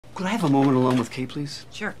Could I have a moment alone with Kate, please?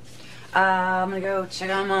 Sure. I'm gonna go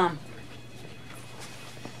check on Mom.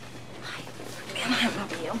 Hi. Man, I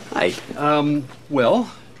love you. Hi.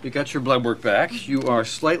 Well, you got your blood work back. You are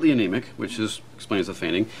slightly anemic, which explains the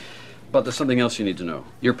fainting. But there's something else you need to know.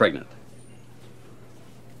 You're pregnant.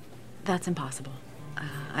 That's impossible.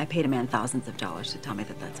 I paid a man thousands of dollars to tell me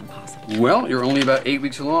that that's impossible. Well, you're only about 8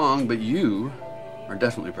 weeks along, but you are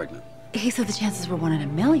definitely pregnant. He said the chances were 1 in a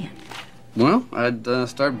million. Well, I'd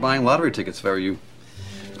start buying lottery tickets if I were you.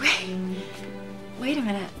 Wait a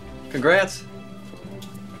minute. Congrats.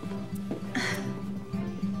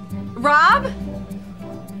 Rob?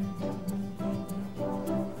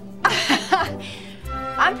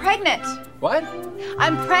 I'm pregnant. What?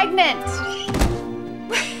 I'm pregnant.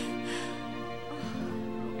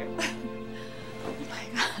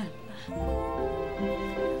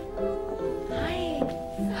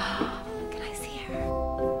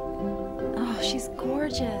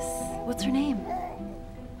 What's her name?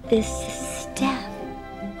 This is Steph.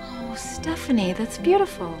 Oh, Stephanie, that's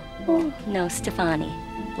beautiful. Oh, no, Stefani.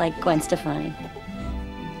 Like Gwen Stefani.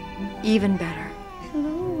 Even better.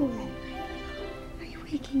 Hello. Are you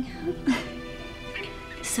waking up?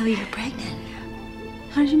 So you're pregnant.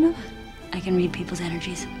 How did you know that? I can read people's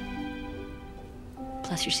energies.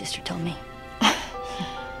 Plus your sister told me.